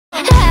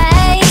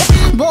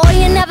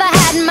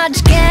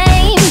much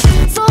game,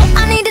 so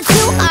I needed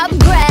to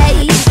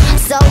upgrade.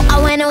 So I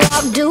went and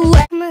walked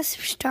away. My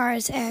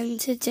superstars, and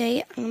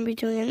today I'm gonna be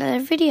doing another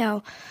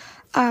video.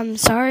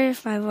 Sorry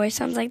if my voice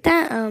sounds like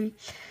that. I'm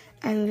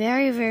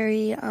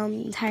very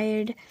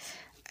tired,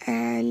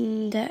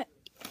 and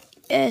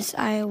yes,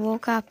 I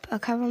woke up a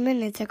couple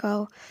minutes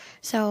ago.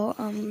 So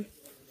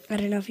I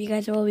don't know if you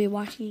guys will be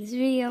watching this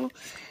video,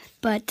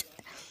 but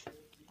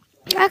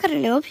I got a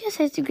new LPS,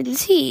 as you can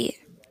see.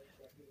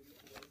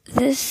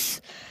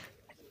 This,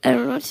 I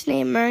don't know what to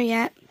name her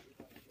yet.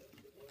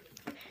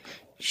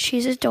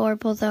 She's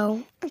adorable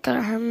though. I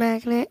got her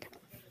magnet.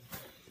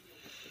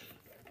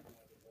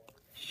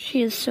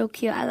 She is so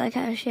cute. I like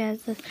how she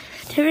has this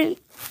different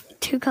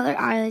two-color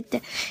eye, like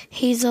the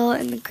hazel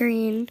and the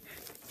green.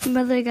 And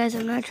by the way, guys,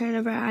 I'm not trying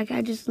to brag.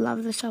 I just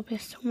love this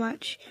LPS so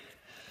much.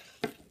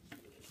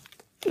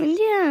 And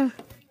yeah,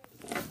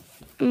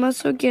 I'm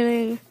also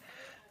getting,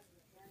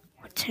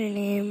 what's her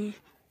name?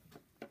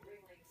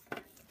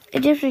 A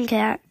different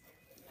cat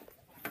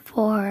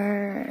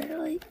for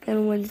like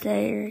on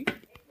Wednesday or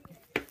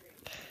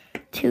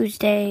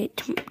Tuesday.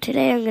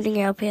 Today I'm getting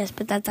LPS,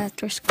 but that's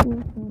after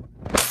school.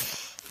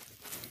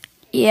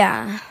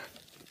 Yeah.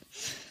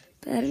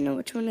 But I don't know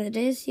which one it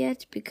is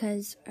yet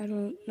because I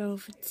don't know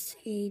if it's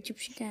a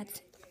Egyptian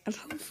cat.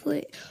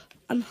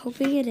 I'm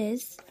hoping it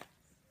is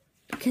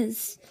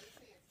because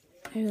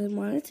I really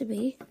want it to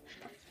be.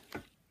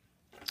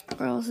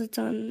 Or else it's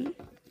on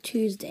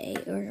Tuesday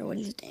or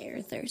Wednesday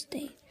or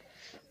Thursday.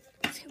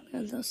 It's coming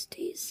on those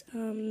days.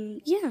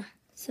 Yeah.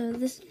 So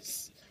this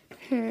is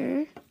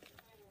her.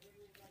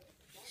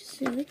 She's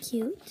really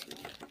cute.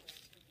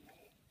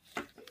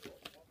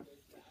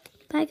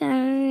 Bye,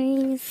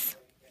 guys.